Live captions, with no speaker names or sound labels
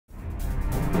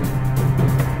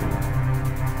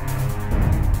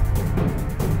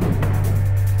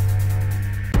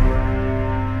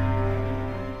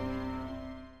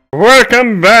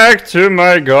Welcome back to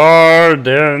my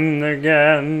garden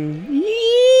again.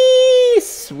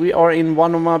 Yes, we are in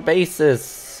one of my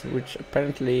bases, which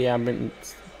apparently I've been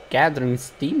gathering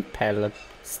stem pellets,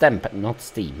 stem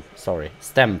pellets,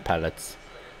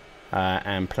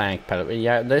 and plank pellets.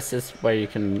 Yeah, this is where you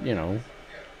can, you know,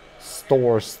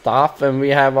 store stuff, and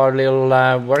we have our little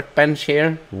workbench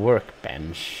here.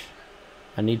 Workbench.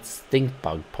 I need stink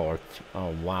bug part.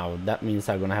 Oh wow, that means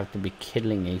I'm gonna have to be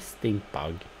killing a stink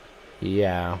bug.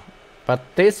 Yeah, but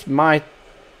this might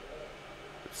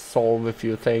solve a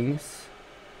few things,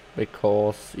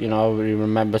 because, you know, we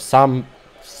remember some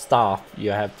stuff you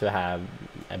have to have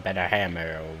a better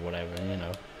hammer or whatever, you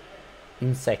know.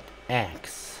 Insect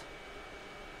axe.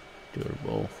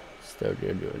 Durable.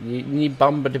 Sturdy. You need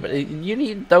bumblebee. You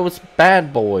need those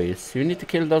bad boys. You need to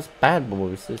kill those bad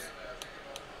boys. It's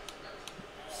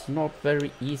not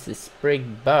very easy.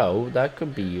 Sprig bow, that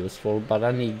could be useful, but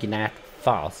I need gnat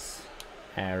fuzz.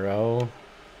 Arrow.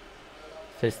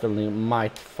 Pistol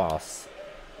might fuzz.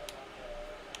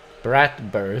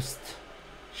 Brat burst.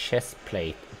 Chest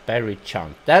plate. Berry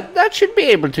chunk. That should be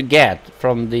able to get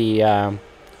from the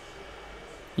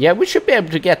yeah, we should be able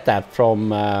to get that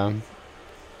from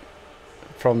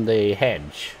the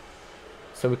hedge.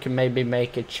 So we can maybe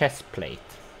make a chest plate.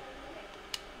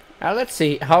 Let's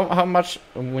see how much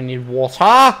we need.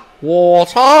 Water.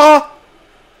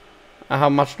 How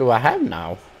much do I have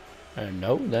now?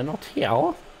 No, they're not here.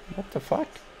 What the fuck?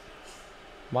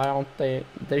 Why aren't they?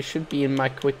 They should be in my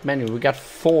quick menu. We got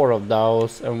 4 of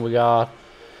those, and we got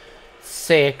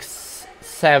 6,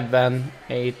 7,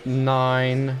 8,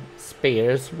 9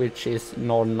 spears, which is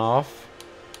not enough.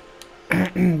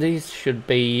 These should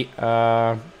be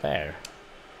there. There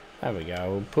we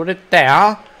go. Put it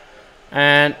there.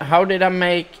 And how did I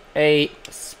make a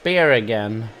spear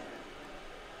again?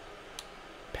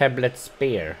 Pebblet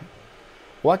spear.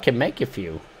 Well, I can make a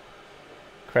few.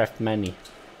 Craft many.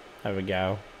 There we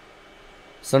go.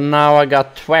 So now I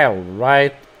got 12,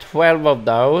 right? 12 of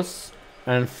those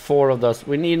and 4 of those.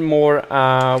 We need more.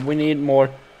 We need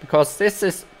more, because this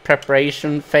is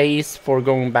preparation phase for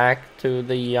going back to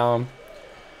the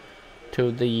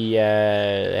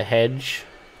hedge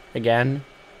again.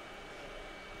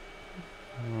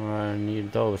 I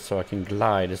need those so I can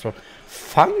glide as well.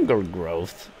 Fungal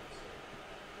growth.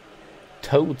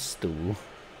 Toadstool.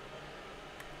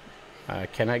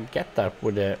 Can I get that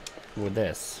with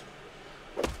this?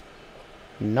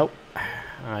 Nope.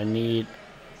 I need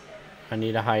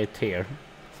a high tier.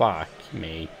 Fuck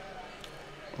me.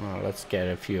 Let's get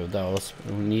a few of those.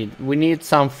 We need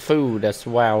some food as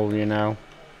well, you know.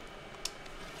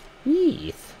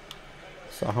 Yes.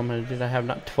 So how many did I have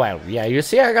now? 12. Yeah, you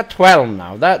see I got 12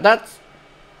 now. That's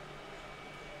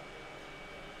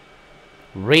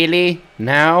really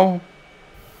now.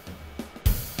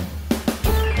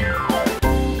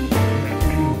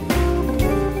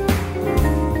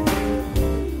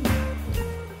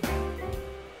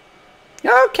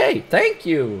 Okay, thank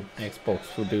you, Xbox,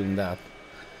 for doing that.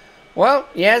 Well,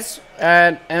 yes,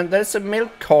 and there's a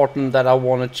milk carton that I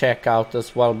want to check out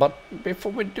as well. But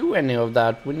before we do any of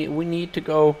that, we need to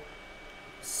go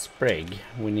sprig.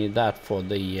 We need that for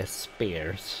the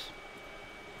spears.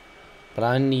 But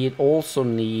I also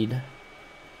need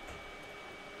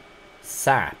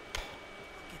sap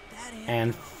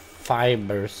and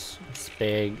fibers.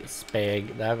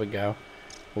 Spig. There we go.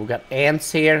 We got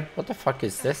ants here. What the fuck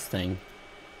is this thing?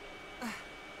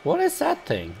 What is that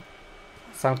thing?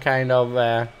 Some kind of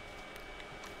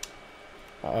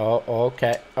oh,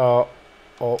 okay. Oh,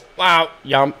 wow,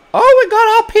 yum. Oh, we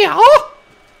got up here. Oh!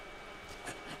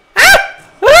 Ah!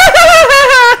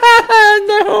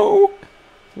 No.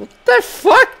 What the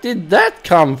fuck did that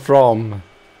come from?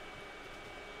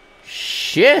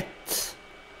 Shit.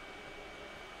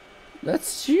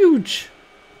 That's huge.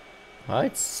 Well,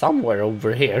 it's somewhere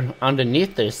over here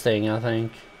underneath this thing, I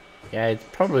think. Yeah, it's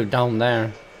probably down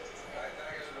there.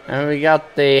 And we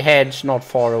got the hedge not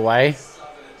far away.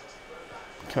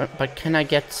 But can I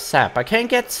get sap? I can't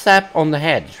get sap on the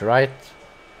hedge, right?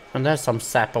 And there's some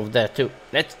sap over there too.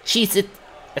 Let's cheese it.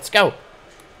 Let's go.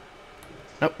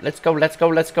 No, let's go.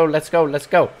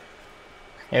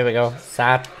 Here we go.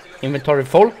 Sap. Inventory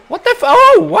full. What the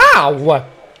oh, wow.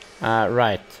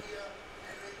 Right.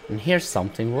 And here's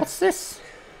something. What's this?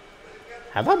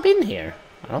 Have I been here?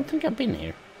 I don't think I've been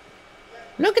here.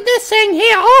 Look at this thing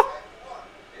here. Oh!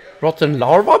 Rotten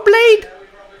larva blade?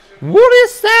 What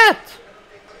is that?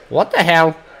 What the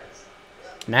hell?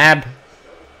 Nab.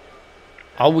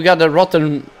 Oh, we got a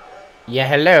rotten... Yeah,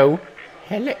 hello.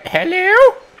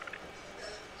 Hello?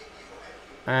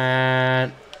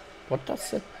 And... What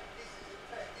does it...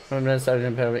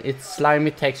 Its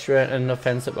slimy texture and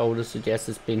offensive odor suggests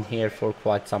it's been here for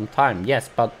quite some time. Yes,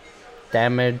 but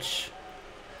damage,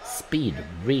 speed,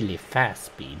 really fast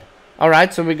speed. All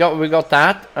right, so we got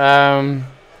that.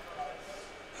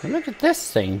 Look at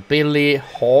this thing, Billy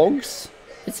Hogs.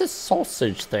 It's a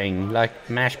sausage thing, like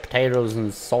mashed potatoes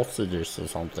and sausages or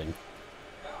something.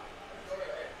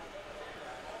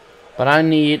 But I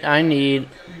need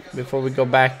before we go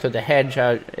back to the hedge.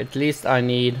 At least I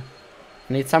need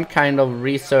some kind of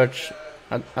research.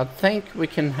 I think we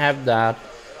can have that.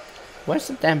 Where's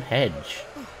the damn hedge?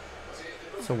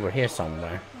 It's over here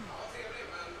somewhere.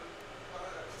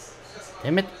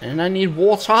 Damn it! And I need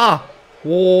water.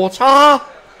 Water.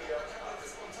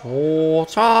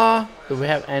 Water. Do we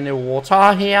have any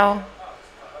water here?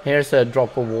 Here's a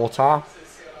drop of water.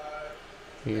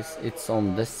 It's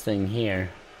on this thing here.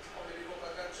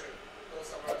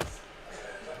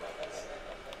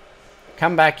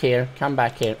 Come back here. Come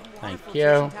back here. Thank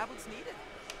you.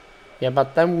 Yeah,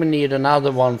 but then we need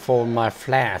another one for my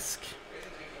flask.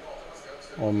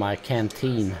 Or my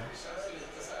canteen.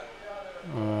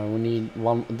 We need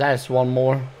one. There's one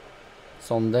more. It's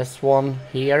on this one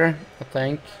here, I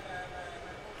think.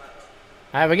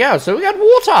 There we go. So we got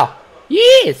water.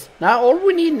 Yes. Now all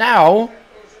we need now.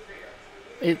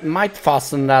 It might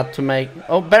fasten that to make.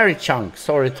 Oh, berry chunk.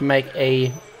 Sorry, to make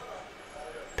a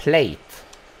plate.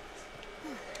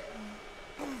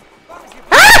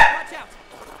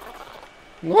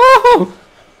 Whoa!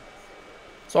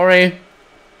 Sorry.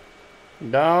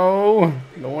 No.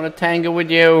 Don't want to tangle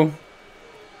with you.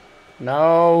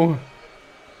 No.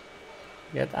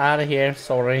 Get out of here.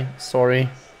 Sorry. Sorry.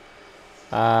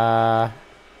 There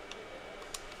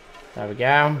we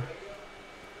go.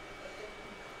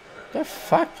 The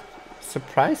fuck?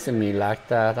 Surprising me like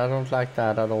that. I don't like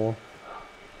that at all.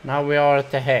 Now we are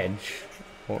at the hedge.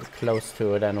 Or close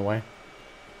to it anyway.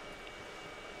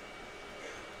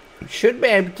 Should be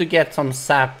able to get some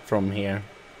sap from here.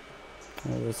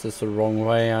 Oh, this is the wrong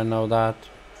way, I know that.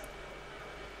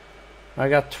 I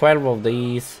got 12 of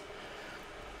these.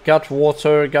 Got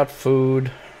water, got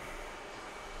food.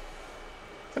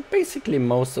 But basically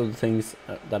most of the things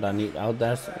that I need. Oh,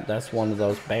 that's one of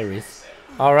those berries.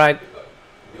 Alright.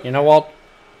 You know what?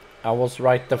 I was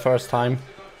right the first time.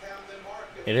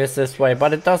 It is this way,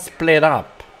 but it does split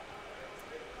up.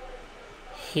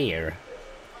 Here.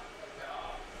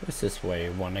 This is where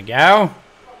you wanna go.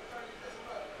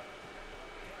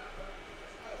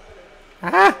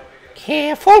 Ah,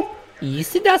 careful.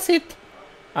 Easy does it.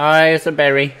 Ah, here's a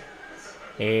berry.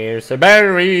 Here's a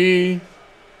berry.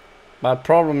 But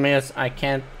problem is I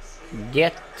can't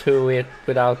get to it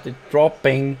without it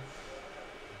dropping.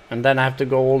 And then I have to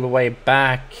go all the way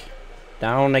back.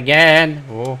 Down again.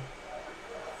 Oh.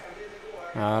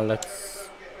 Let's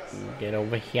get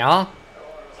over here.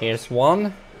 Here's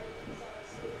one.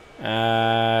 Do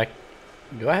I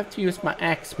have to use my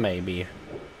axe maybe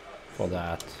for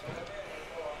that?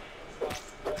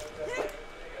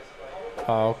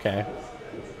 Oh, okay.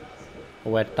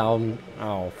 Went down.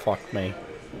 Oh, fuck me.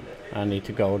 I need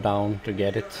to go down to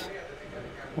get it.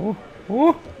 Ooh,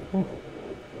 ooh, ooh.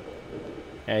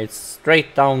 Yeah, it's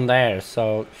straight down there,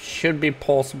 so should be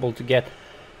possible to get.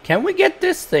 Can we get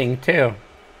this thing too?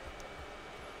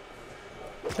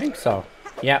 I think so.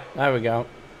 Yeah, there we go.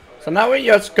 So now we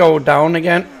just go down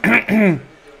again.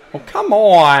 Oh, come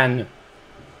on!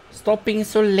 Stop being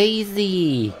so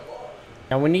lazy.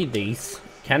 Yeah, we need these.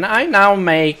 Can I now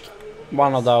make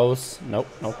one of those? Nope,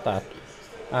 not that.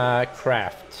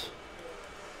 Craft.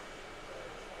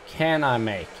 Can I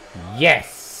make?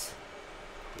 Yes!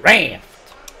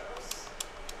 Raft!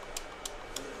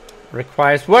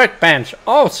 Requires workbench.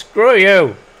 Oh, screw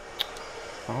you!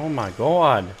 Oh my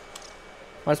god.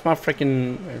 Where's my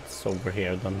freaking... It's over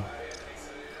here then.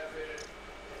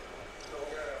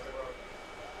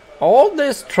 All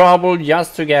this trouble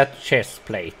just to get chest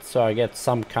plate. So I get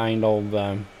some kind of...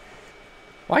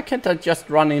 Why can't I just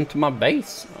run into my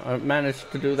base? I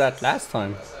managed to do that last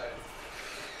time.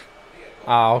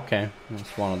 Ah, okay.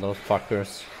 That's one of those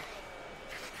fuckers.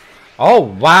 Oh,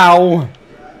 wow!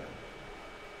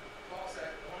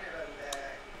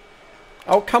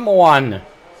 Oh, come on!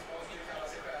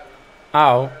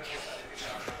 Oh.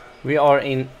 We are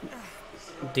in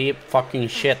deep fucking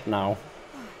shit now.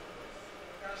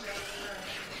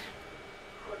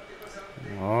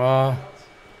 Ah!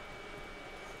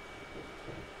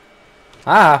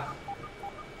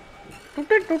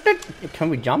 Can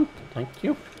we jump? Thank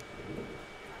you.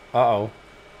 Uh-oh.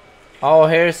 Oh,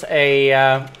 here's a...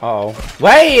 uh-oh.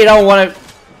 Wait, I don't want to...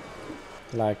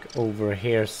 Like, over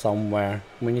here somewhere.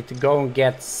 We need to go and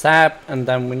get sap, and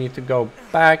then we need to go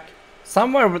back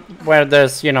Somewhere where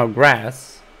there's, you know,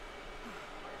 grass.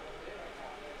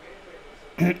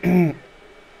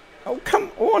 Oh,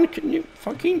 come on, can you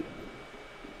fucking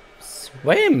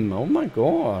swim? Oh my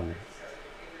god.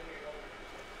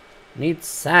 Need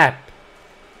sap.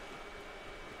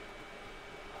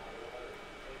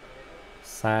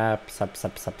 Sap.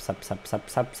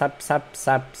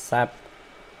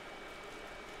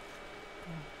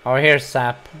 Oh, here's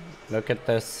sap. Look at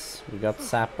this. We got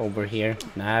sap over here.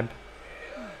 Nab.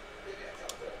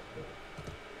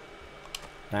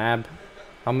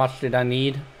 How much did I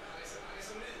need?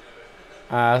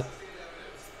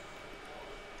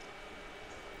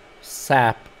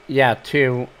 Sap. Yeah,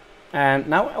 2. And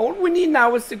now all we need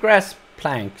now is the grass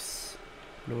planks.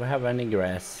 Do we have any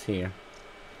grass here?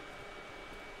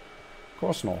 Of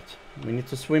course not. We need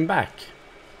to swim back.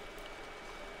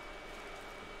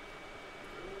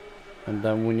 And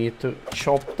then we need to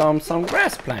chop down some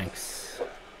grass planks.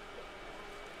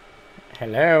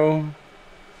 Hello.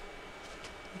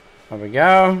 There we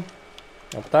go.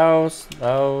 Got those,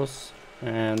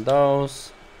 and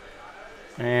those.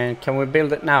 And can we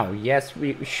build it now? Yes,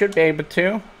 we should be able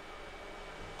to.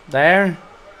 There.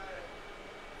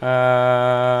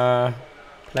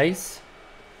 Place.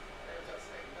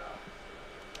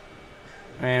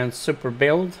 And super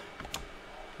build.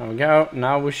 There we go.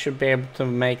 Now we should be able to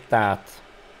make that.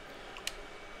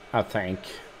 I think.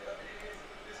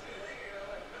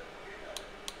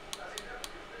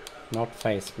 Not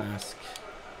face mask.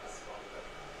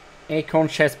 Acorn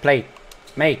chest plate.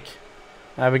 Make.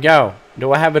 There we go.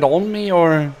 Do I have it on me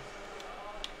or?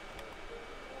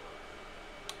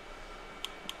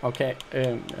 Okay.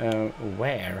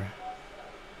 Where?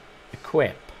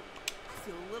 Equip.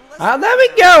 Ah, there we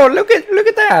go. Look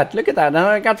at that. Look at that. Now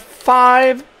I got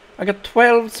 5. I got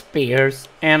 12 spears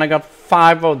and I got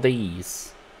 5 of these.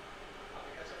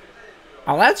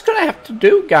 Oh, that's gonna have to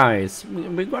do, guys.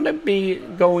 We're gonna be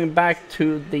going back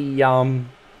to the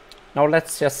no,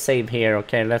 let's just save here.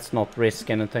 Okay, let's not risk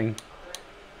anything.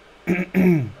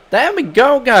 There we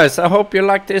go, guys. I hope you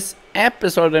liked this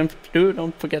episode, and if you do,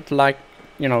 don't forget to like,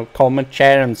 you know, comment,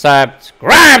 share, and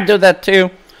subscribe. Do that too,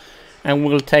 and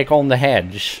we'll take on the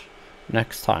hedge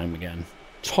next time again.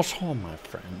 Ta-ta, my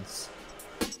friends.